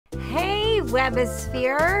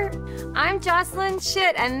Webosphere. I'm Jocelyn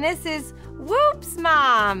Schitt, and this is Whoops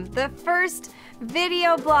Mom, the first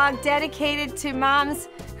video blog dedicated to moms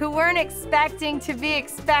who weren't expecting to be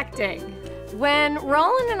expecting. When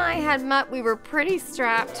Roland and I had met, we were pretty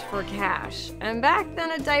strapped for cash. And back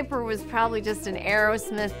then, a diaper was probably just an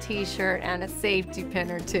Aerosmith t-shirt and a safety pin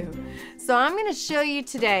or two. So I'm gonna show you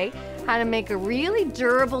today how to make a really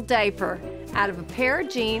durable diaper out of a pair of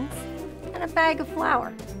jeans and a bag of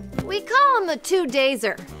flour. We call them the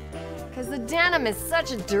two-dazer because the denim is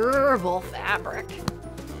such a durable fabric.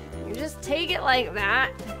 You just take it like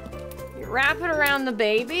that, you wrap it around the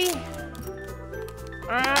baby,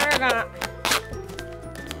 and you're gonna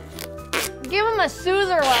give them a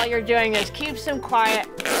soother while you're doing this. Keeps them quiet.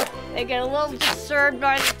 They get a little disturbed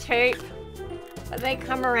by the tape, but they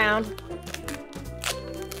come around.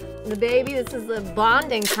 The baby, this is the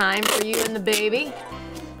bonding time for you and the baby.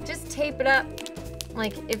 Just tape it up.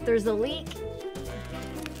 Like if there's a leak,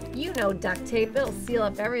 you know duct tape, it'll seal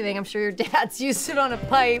up everything. I'm sure your dad's used it on a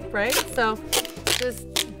pipe, right? So just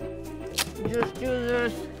do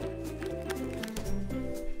this.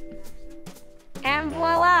 And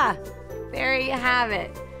voila, there you have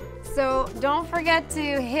it. So don't forget to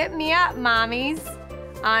hit me up, mommies,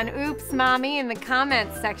 on Oops Mommy in the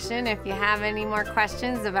comments section if you have any more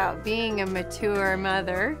questions about being a mature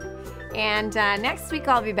mother. And next week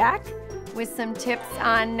I'll be back with some tips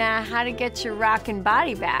on how to get your rockin'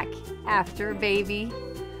 body back after a baby,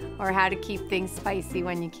 or how to keep things spicy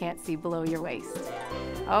when you can't see below your waist.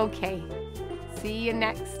 Okay, see you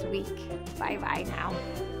next week. Bye-bye now.